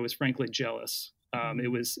he said I was frankly jealous.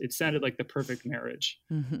 It sounded like the perfect marriage.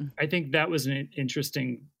 Mm-hmm. I think that was an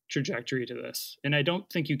interesting trajectory to this. And I don't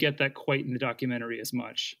think you get that quite in the documentary as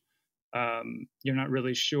much. You're not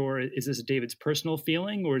really sure, is this David's personal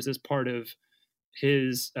feeling or is this part of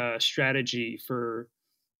his strategy for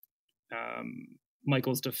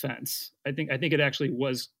Michael's defense? I think it actually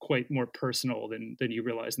was quite more personal than you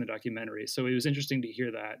realize in the documentary. So it was interesting to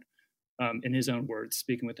hear that in his own words,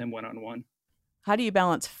 speaking with him one-on-one. How do you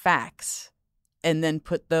balance facts and then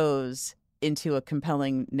put those into a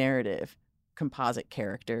compelling narrative, composite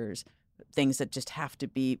characters, things that just have to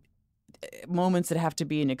be, moments that have to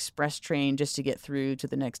be an express train just to get through to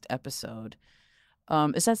the next episode?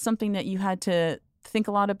 Is that something that you had to think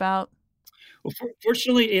a lot about? Well,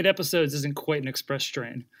 fortunately, 8 episodes isn't quite an express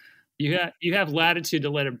train. You have latitude to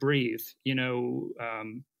let it breathe.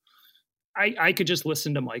 I could just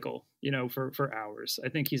listen to Michael, for hours. I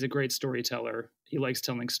think he's a great storyteller. He likes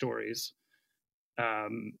telling stories.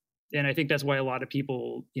 And I think that's why a lot of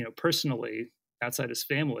people, personally, outside his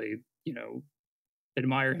family,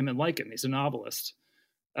 admire him and like him. He's a novelist.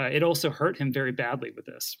 It also hurt him very badly with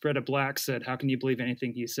this. Freda Black said, how can you believe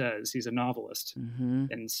anything he says? He's a novelist. Mm-hmm.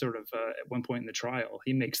 And sort of at one point in the trial,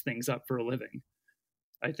 he makes things up for a living.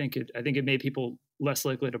 I think it made people less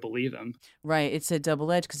likely to believe him. Right. It's a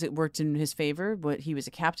double edge because it worked in his favor, but he was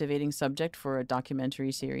a captivating subject for a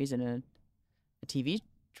documentary series and a TV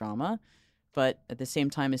drama. But at the same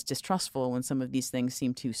time, it's distrustful when some of these things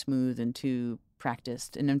seem too smooth and too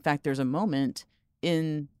practiced. And in fact, there's a moment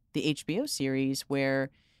in the HBO series where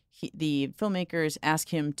the filmmakers ask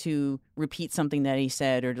him to repeat something that he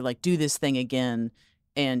said or to do this thing again,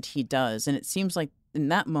 and he does. And it seems like in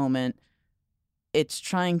that moment, it's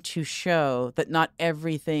trying to show that not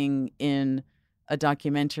everything in a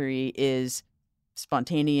documentary is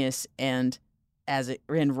spontaneous and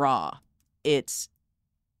and raw. It's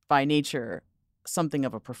by nature something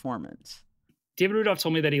of a performance. David Rudolph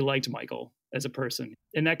told me that he liked Michael as a person,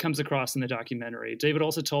 and that comes across in the documentary. David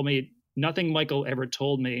also told me nothing Michael ever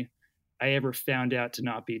told me I ever found out to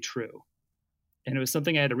not be true. And it was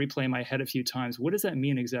something I had to replay in my head a few times. What does that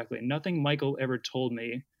mean exactly? Nothing Michael ever told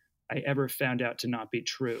me I ever found out to not be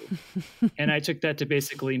true. And I took that to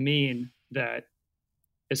basically mean that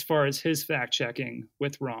as far as his fact checking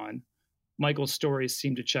with Ron, Michael's stories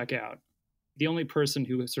seem to check out. The only person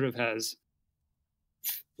who sort of has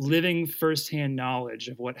living firsthand knowledge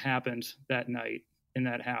of what happened that night in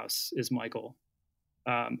that house is Michael.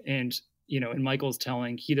 And, and Michael's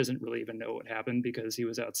telling he doesn't really even know what happened because he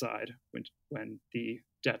was outside when the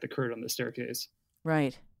death occurred on the staircase.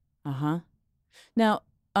 Right. Uh-huh. Now,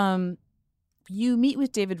 you meet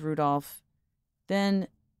with David Rudolph. Then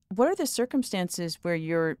what are the circumstances where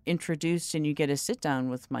you're introduced and you get a sit down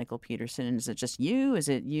with Michael Peterson? And is it just you? Is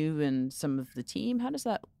it you and some of the team? How does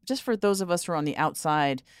that, just for those of us who are on the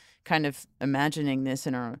outside kind of imagining this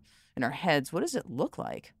in our heads, what does it look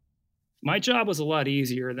like? My job was a lot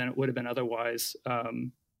easier than it would have been otherwise,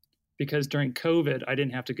 because during COVID, I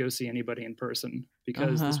didn't have to go see anybody in person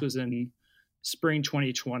because this was in spring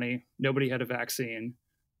 2020. Nobody had a vaccine.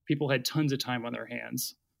 People had tons of time on their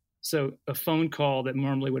hands. So a phone call that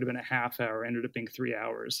normally would have been a half hour ended up being 3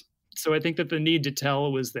 hours. So I think that the need to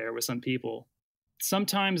tell was there with some people.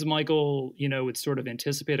 Sometimes Michael, would sort of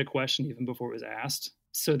anticipate a question even before it was asked.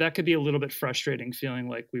 So that could be a little bit frustrating, feeling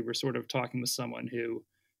like we were sort of talking with someone who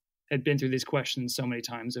had been through these questions so many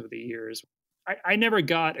times over the years. I never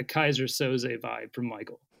got a Kaiser Soze vibe from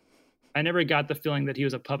Michael. I never got the feeling that he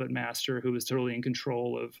was a puppet master who was totally in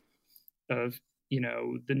control of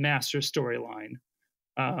the master storyline.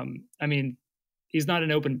 I mean, he's not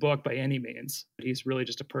an open book by any means. He's really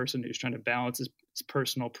just a person who's trying to balance his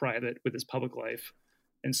personal private with his public life.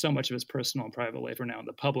 And so much of his personal and private life are now in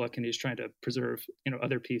the public, and he's trying to preserve,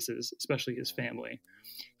 other pieces, especially his family.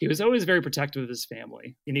 He was always very protective of his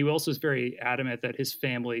family. And he also was very adamant that his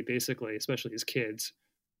family, basically, especially his kids,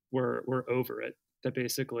 were over it. That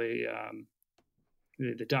basically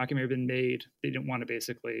the documentary had been made. They didn't want to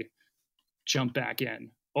basically jump back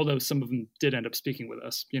in. Although some of them did end up speaking with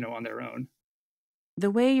us, on their own. The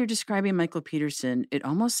way you're describing Michael Peterson, it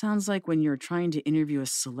almost sounds like when you're trying to interview a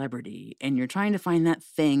celebrity and you're trying to find that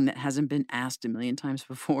thing that hasn't been asked a million times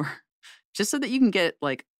before, just so that you can get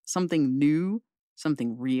like something new,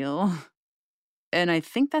 something real. And I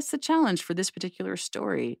think that's the challenge for this particular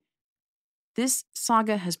story. This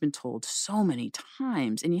saga has been told so many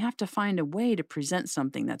times, and you have to find a way to present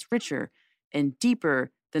something that's richer and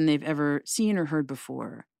deeper than they've ever seen or heard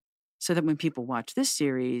before. So that when people watch this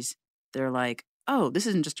series, they're like, oh, this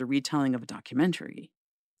isn't just a retelling of a documentary.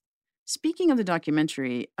 Speaking of the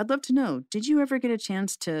documentary, I'd love to know, did you ever get a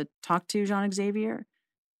chance to talk to Jean-Xavier?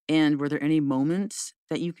 And were there any moments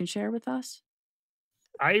that you can share with us?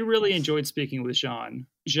 I really enjoyed speaking with Jean.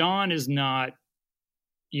 Jean is not,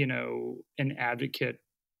 an advocate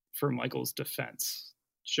for Michael's defense.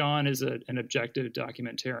 Jean is an objective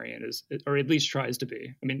documentarian, or at least tries to be.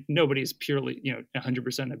 I mean, nobody's purely,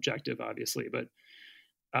 100% objective, obviously, but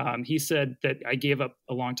he said that I gave up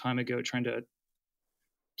a long time ago trying to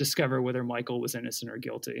discover whether Michael was innocent or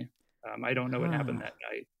guilty. I don't know what happened that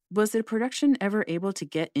night. Was the production ever able to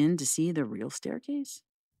get in to see the real staircase?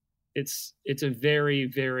 It's a very,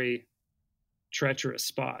 very treacherous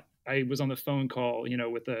spot. I was on the phone call,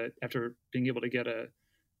 after being able to get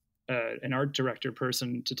an art director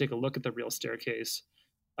person to take a look at the real staircase.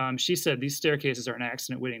 She said these staircases are an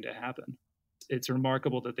accident waiting to happen. It's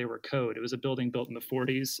remarkable that they were code. It was a building built in the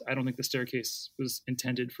 40s. I don't think the staircase was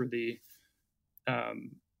intended for the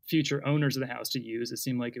future owners of the house to use. It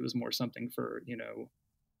seemed like it was more something for,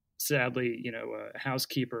 sadly, a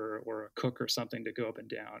housekeeper or a cook or something to go up and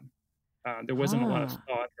down. There wasn't a lot of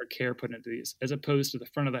thought or care put into these, as opposed to the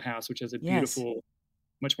front of the house, which has a beautiful,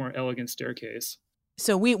 much more elegant staircase.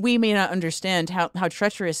 So we may not understand how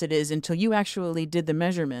treacherous it is until you actually did the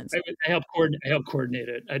measurements. I helped coordinate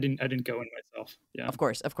it. I didn't go in myself. Yeah. Of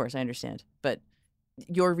course, I understand. But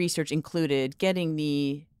your research included getting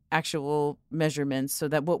the actual measurements so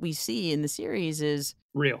that what we see in the series is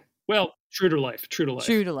real. Well, true to life. True to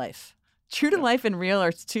life and real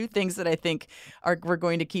are two things that I think we're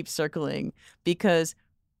going to keep circling, because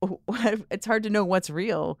it's hard to know what's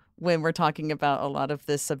real when we're talking about a lot of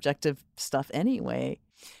this subjective stuff anyway.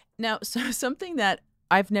 Now, so something that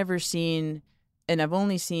I've never seen, and I've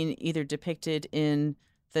only seen either depicted in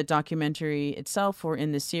the documentary itself or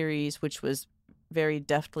in the series, which was very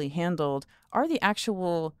deftly handled, are the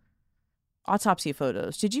actual autopsy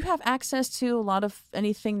photos. Did you have access to a lot of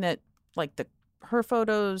anything that, like her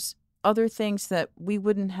photos, other things that we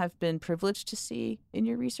wouldn't have been privileged to see in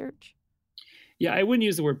your research? Yeah, I wouldn't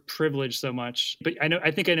use the word privilege so much, but I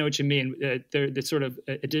think I know what you mean. The sort of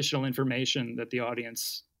additional information that the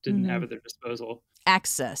audience didn't have at their disposal.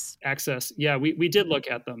 Access. Yeah, we did look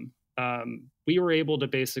at them. We were able to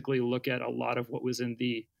basically look at a lot of what was in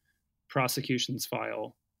the prosecution's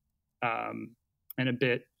file, and a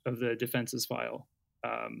bit of the defense's file.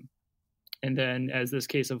 And then as this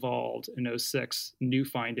case evolved in 2006, new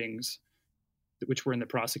findings, which were in the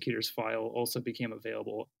prosecutor's file, also became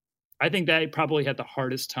available. I think that probably had the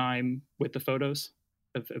hardest time with the photos.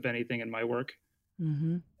 of anything in my work.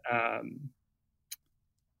 Mm-hmm.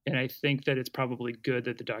 And I think that it's probably good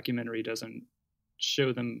that the documentary doesn't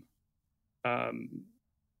show them. I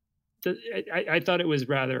thought it was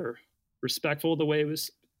rather respectful the way it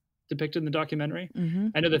was depicted in the documentary. Mm-hmm.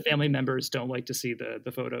 I know the family members don't like to see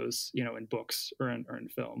the photos, in books or in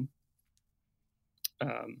film.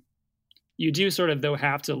 You do sort of, though,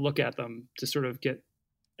 have to look at them to sort of get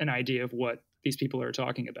an idea of what these people are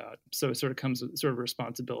talking about. So it sort of comes with sort of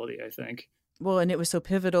responsibility, I think. Well, and it was so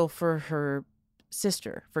pivotal for her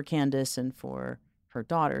sister, for Candace, and for her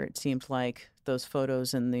daughter. It seemed like those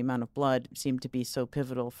photos and the amount of blood seemed to be so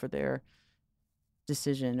pivotal for their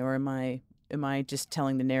decision. Or am I just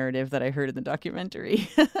telling the narrative that I heard in the documentary?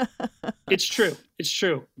 It's true.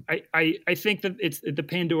 I think that it's the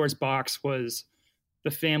Pandora's box was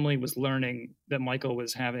the family was learning that Michael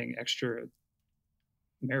was having extra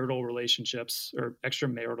marital relationships or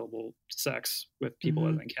extramarital sex with people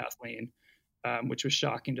other than Kathleen, which was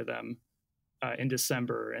shocking to them in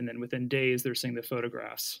December. And then within days, they're seeing the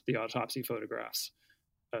photographs, the autopsy photographs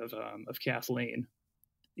of Kathleen.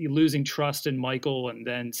 Losing trust in Michael and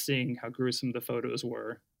then seeing how gruesome the photos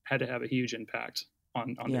were had to have a huge impact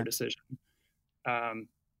on their decision.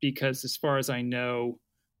 Because as far as I know,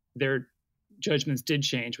 their judgments did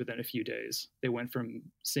change within a few days. They went from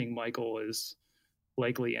seeing Michael as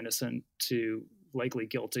likely innocent to likely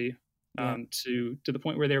guilty, to the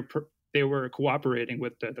point where they were cooperating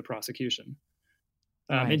with the prosecution,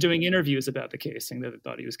 and doing interviews about the case, saying that they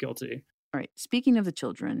thought he was guilty. All right. Speaking of the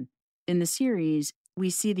children, in the series, we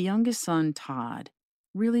see the youngest son, Todd,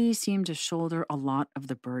 really seem to shoulder a lot of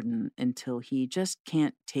the burden until he just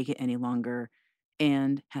can't take it any longer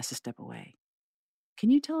and has to step away. Can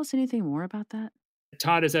you tell us anything more about that?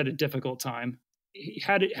 Todd is at a difficult time.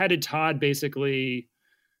 How did Todd basically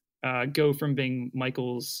go from being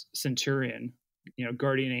Michael's centurion,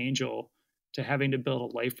 guardian angel, to having to build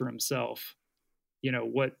a life for himself?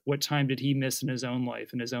 What time did he miss in his own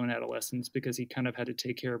life, in his own adolescence, because he kind of had to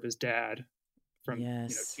take care of his dad from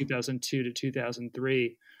 2002 to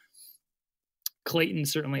 2003. Clayton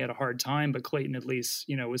certainly had a hard time, but Clayton at least,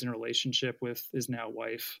 was in a relationship with his now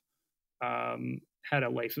wife, had a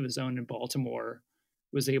life of his own in Baltimore,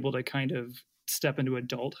 was able to kind of step into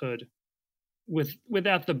adulthood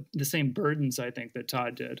without the same burdens, I think, that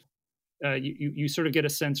Todd did. You sort of get a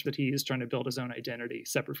sense that he is trying to build his own identity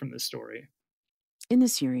separate from this story. In the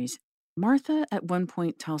series, Martha at one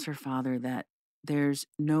point tells her father that there's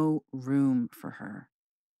no room for her.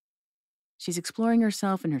 She's exploring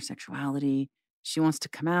herself and her sexuality. She wants to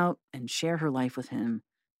come out and share her life with him,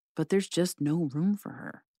 but there's just no room for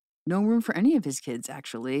her. No room for any of his kids,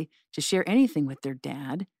 actually, to share anything with their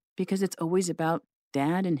dad, because it's always about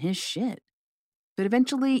dad and his shit. But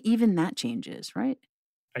eventually, even that changes, right?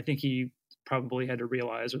 I think he probably had to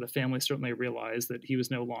realize, or the family certainly realized, that he was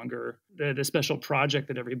no longer the special project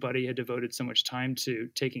that everybody had devoted so much time to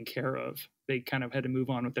taking care of. They kind of had to move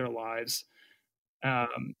on with their lives.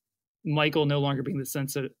 Michael no longer being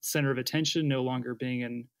the center of attention, no longer being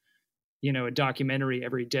in, a documentary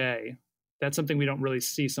every day. That's something we don't really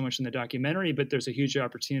see so much in the documentary, but there's a huge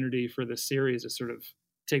opportunity for the series to sort of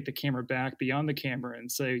take the camera back beyond the camera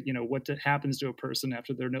and say, what happens to a person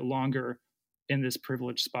after they're no longer in this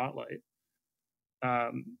privileged spotlight.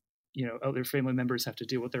 Other family members have to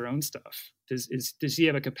deal with their own stuff. Does he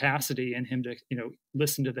have a capacity in him to,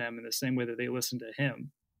 listen to them in the same way that they listen to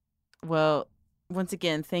him? Well, once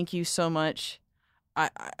again, thank you so much.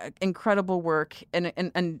 Incredible work,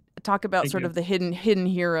 and talk about sort of the hidden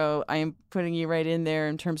hero. I am putting you right in there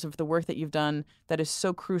in terms of the work that you've done that is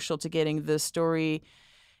so crucial to getting the story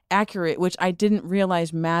accurate, which I didn't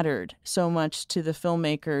realize mattered so much to the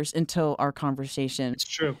filmmakers until our conversation. It's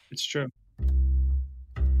true.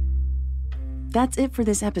 That's it for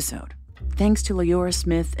this episode. Thanks to Leora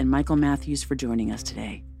Smith and Michael Matthews for joining us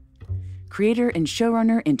today. Creator and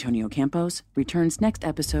showrunner Antonio Campos returns next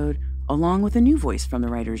episode along with a new voice from the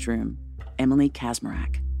writer's room, Emily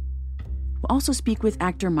Kazmarek. We'll also speak with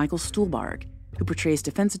actor Michael Stuhlbarg, who portrays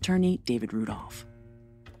defense attorney David Rudolph.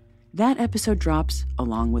 That episode drops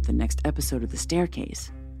along with the next episode of The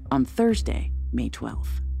Staircase on Thursday, May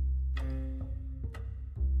 12th.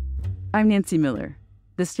 I'm Nancy Miller.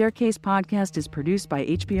 The Staircase podcast is produced by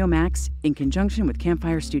HBO Max in conjunction with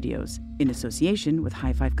Campfire Studios, in association with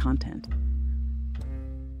High Five Content.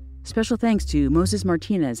 Special thanks to Moses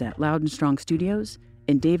Martinez at Loud and Strong Studios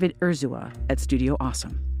and David Urzua at Studio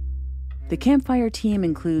Awesome. The Campfire team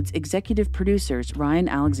includes executive producers Ryan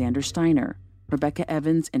Alexander Steiner, Rebecca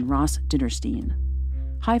Evans, and Ross Dinnerstein.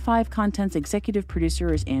 High Five Content's executive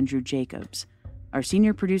producer is Andrew Jacobs. Our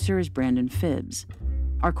senior producer is Brandon Phibbs.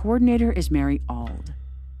 Our coordinator is Mary Auld.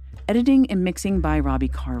 Editing and mixing by Robbie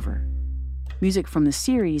Carver. Music from the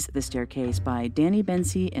series The Staircase by Danny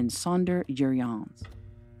Bensi and Sonder Jurians.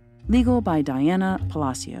 Legal by Diana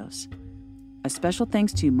Palacios. A special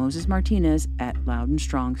thanks to Moses Martinez at Loud and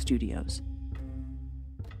Strong Studios.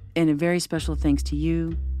 And a very special thanks to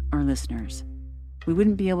you, our listeners. We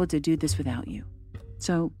wouldn't be able to do this without you.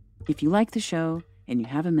 So, if you like the show and you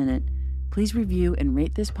have a minute, please review and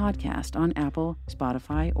rate this podcast on Apple,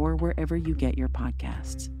 Spotify, or wherever you get your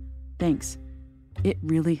podcasts. Thanks. It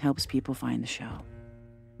really helps people find the show.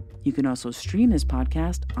 You can also stream this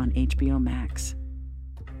podcast on HBO Max.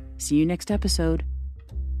 See you next episode.